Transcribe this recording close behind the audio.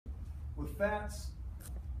with fats,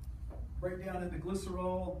 break down into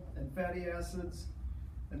glycerol and fatty acids,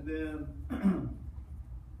 and then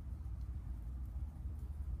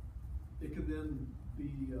it could then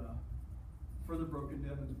be further broken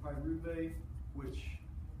down into pyruvate, which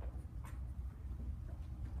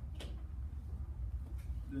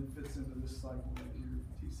then fits into this cycle right here,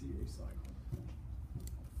 TCA cycle.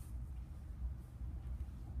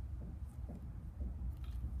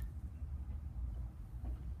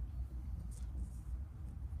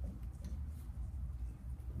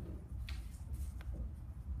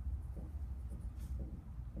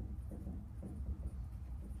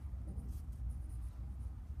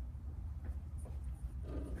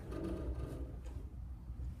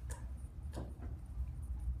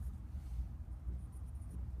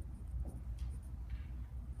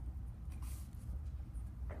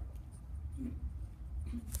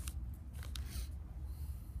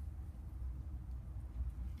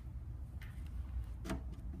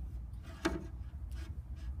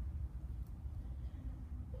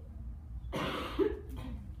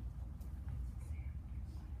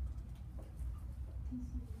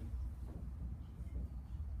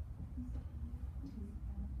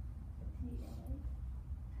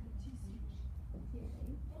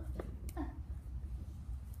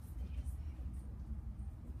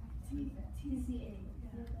 TCA.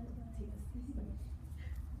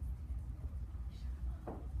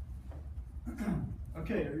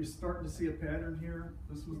 Okay, are you starting to see a pattern here?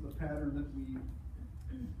 This was the pattern that we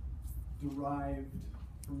derived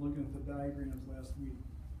from looking at the diagrams last week.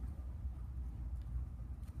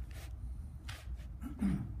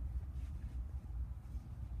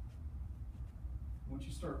 Once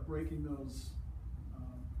you start breaking those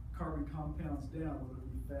carbon compounds down, whether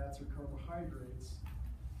it be fats or carbohydrates,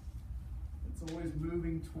 it's always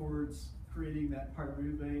moving towards creating that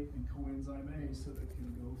pyruvate and coenzyme A so that it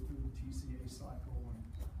can go through the TCA cycle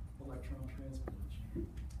and electron transport chain.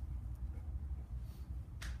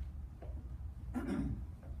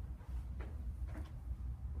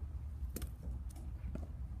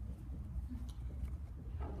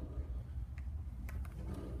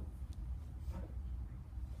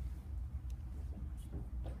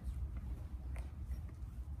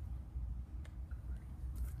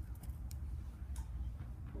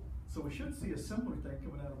 So we should see a similar thing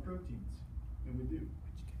coming out of proteins, and we do.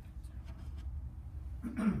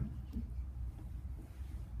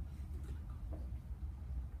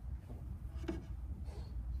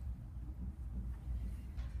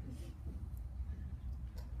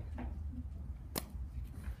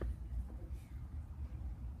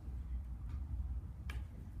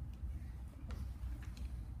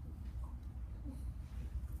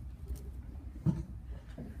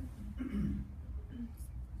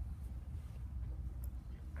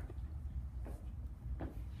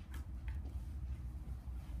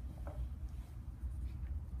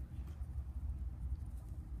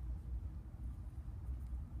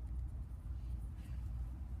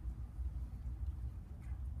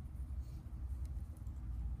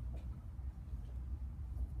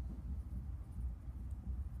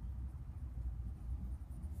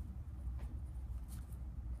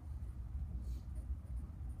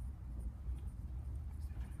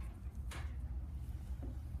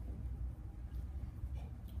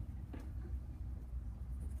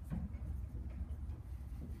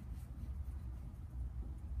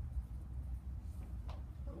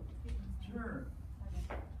 Sure.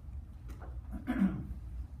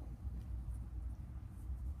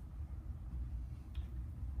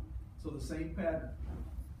 So the same pattern,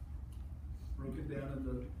 broken down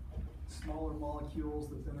into smaller molecules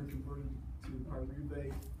that then are converted to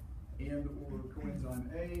pyruvate and or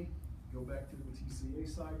coenzyme A, go back to the TCA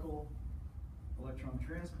cycle, electron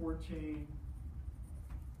transport chain,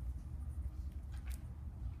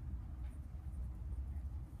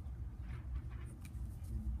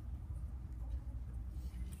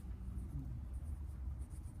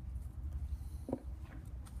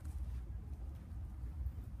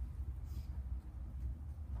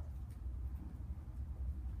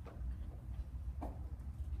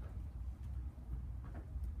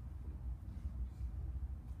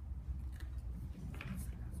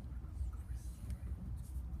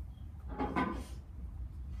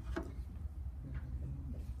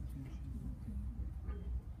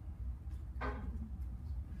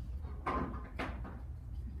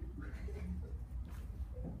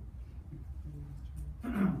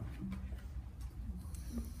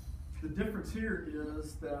 the difference here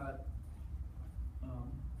is that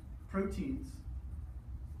proteins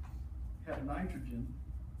have nitrogen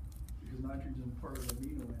because nitrogen is part of the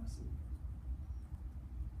amino acid.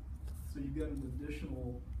 So you've got an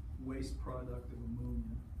additional waste product of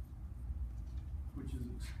ammonia, which is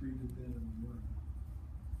excreted then in the urine.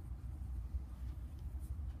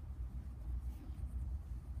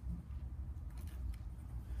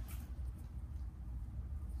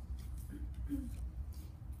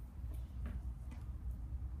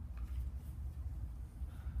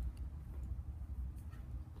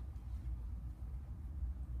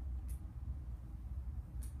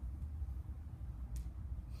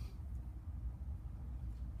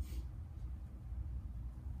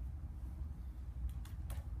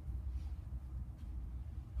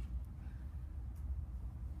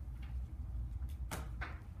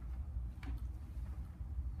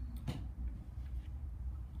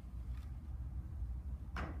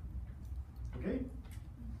 Okay?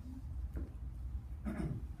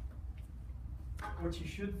 What you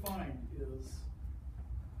should find is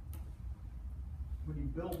when you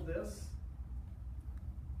build this,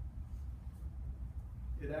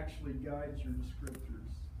 it actually guides your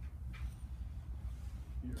descriptors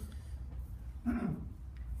here.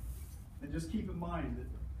 And just keep in mind that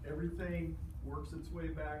everything works its way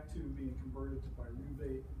back to being converted to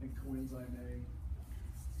pyruvate and coenzyme A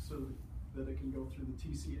so that it can go through the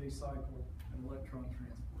TCA cycle and electron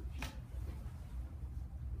transport chain.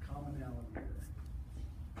 Commonality there.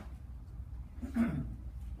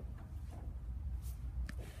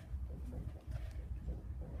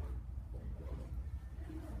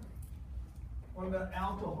 What about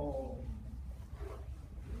alcohol?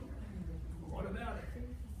 What about it?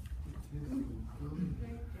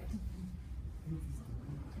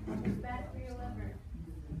 It's bad for your liver.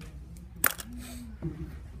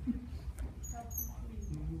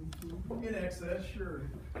 In excess, sure.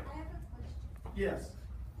 I have a question. Yes.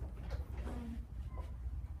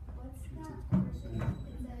 What's that portion?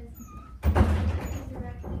 It says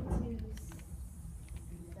directly to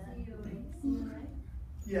COA, right?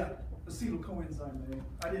 Yeah, acetyl coenzyme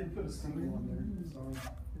A. I didn't put acetyl on there, sorry.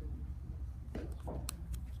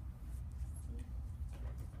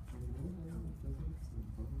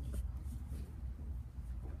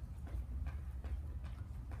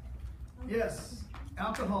 Yes,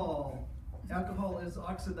 alcohol. Alcohol is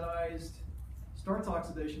oxidized, starts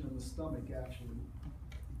oxidation in the stomach actually,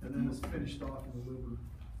 and then is finished off in the liver.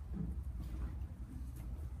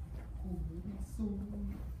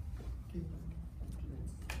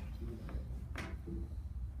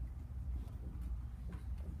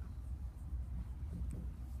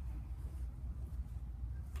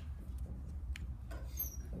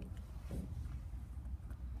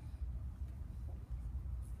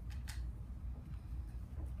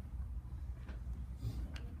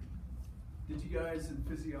 Did you guys in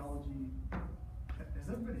physiology, has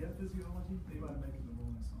everybody had physiology? Maybe I'm making the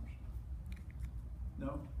wrong assumption.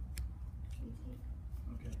 No?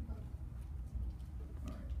 Okay.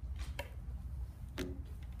 All right.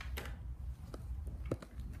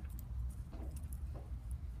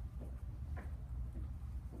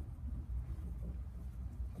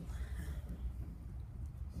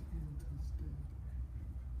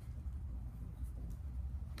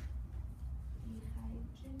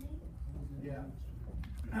 Yeah.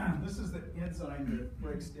 This is the enzyme that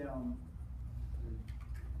breaks down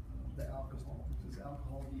the alcohol. This is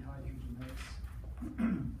alcohol dehydrogenase.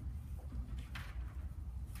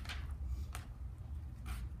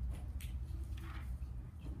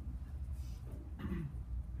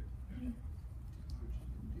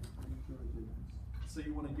 So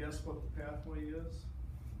you want to guess what the pathway is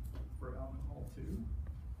for alcohol 2?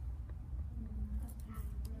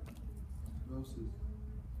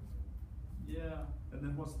 Yeah, and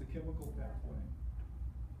then what's the chemical pathway?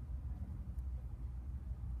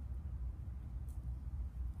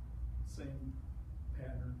 Same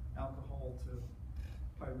pattern, alcohol to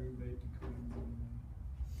pyruvate to coenzyme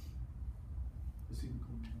A,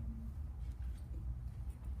 acetylcoenzyme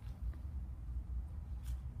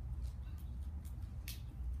A.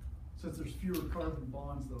 Since there's fewer carbon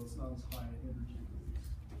bonds though, it's not as high energy release.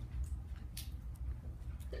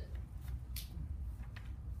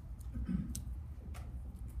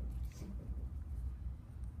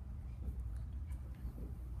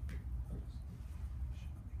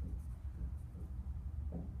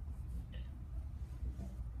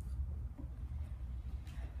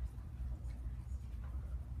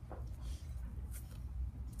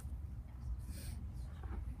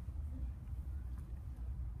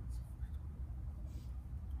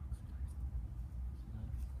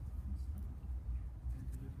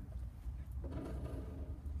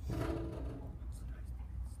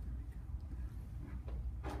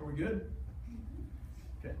 Are we good?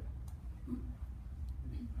 Okay.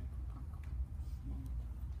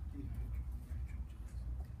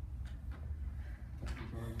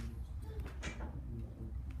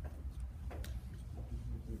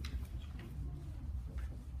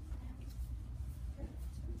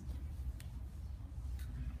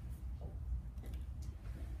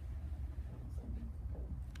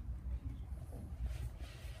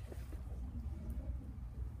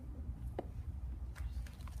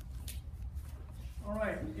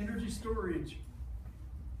 right, energy storage.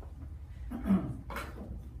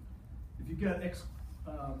 If you've got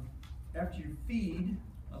after you feed,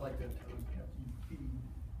 I like that term, after you feed,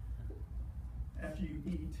 after you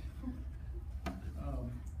eat,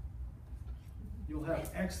 you'll have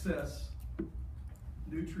excess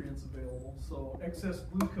nutrients available. So excess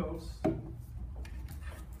glucose.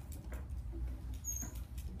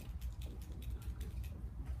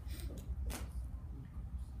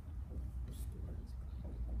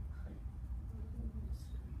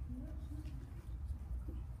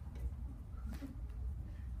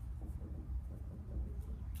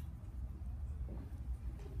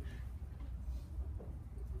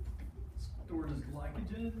 Stored as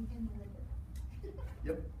glycogen. In the liver.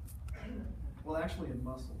 Yep. Well, actually in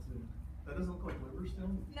muscle too. That doesn't look like liver still?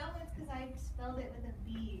 No, it's because I spelled it with a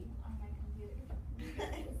B on my computer.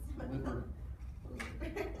 Liver.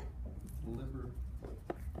 Liver.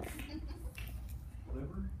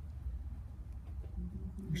 Liver?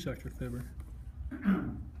 Receptor fiber.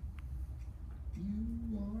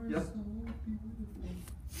 You are Yep. so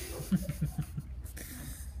beautiful.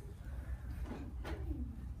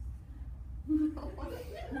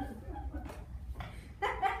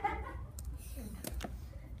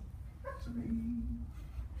 To me.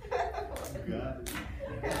 You got it.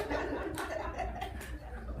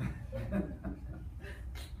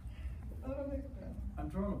 I'm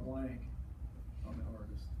drawing a blank on the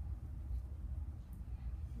artist.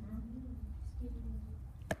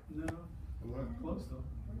 No, What? close though.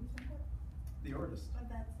 The artist. Of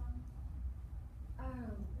that song? Oh.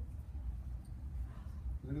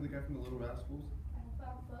 Look at the guy from the Little Rascals.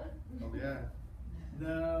 Alfalfa. Oh yeah.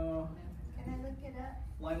 No, Can I look it up?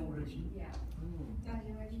 Lionel Richie. Yeah. Oh,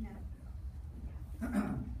 you already know.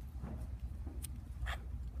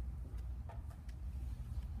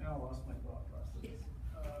 Now I lost my thought process.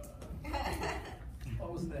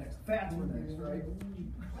 What was next? Fats were next, right?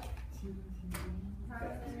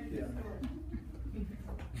 Fats, yeah.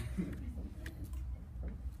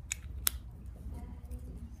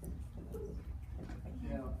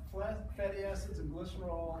 Yeah, fatty acids and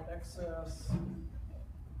glycerol, excess.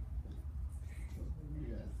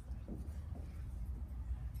 Yeah.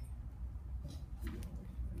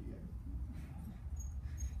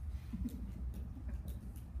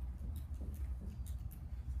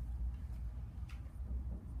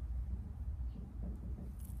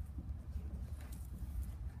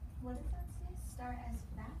 What does that say? Start as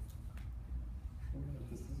fat?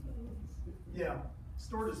 Yeah,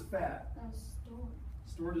 stored as fat. Oh, store.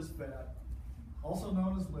 Stored as fat. Also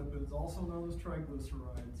known as lipids, also known as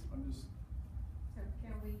triglycerides. I'm just, So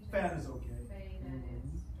can we just fat is okay. say that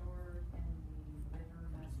it's stored in the liver,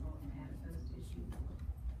 muscle, and adipose tissue?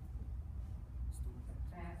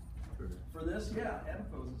 Fat, For this, yeah,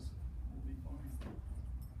 adiposes will be fine.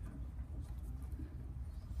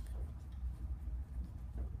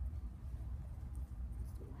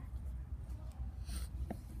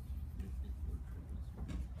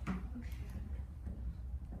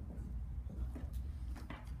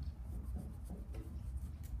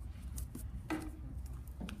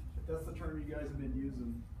 If that's the term you guys have been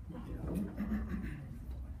using,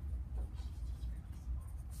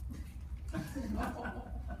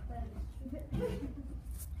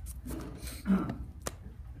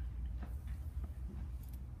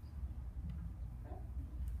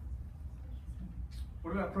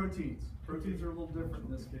 What about proteins? Proteins are a little different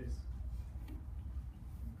in this case.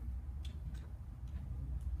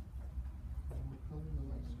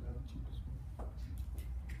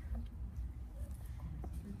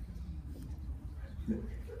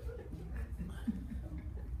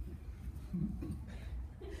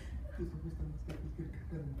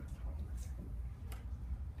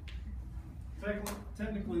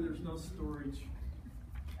 Technically, there's no storage.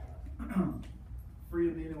 Free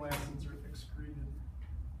amino acids are excreted.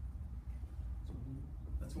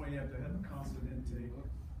 That's why you have to have a constant intake.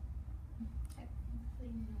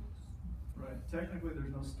 Technically, no. Right. Technically,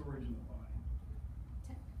 there's no storage in the body.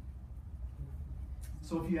 Tech-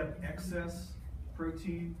 So if you have excess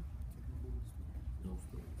protein,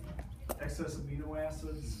 excess amino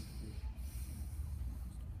acids,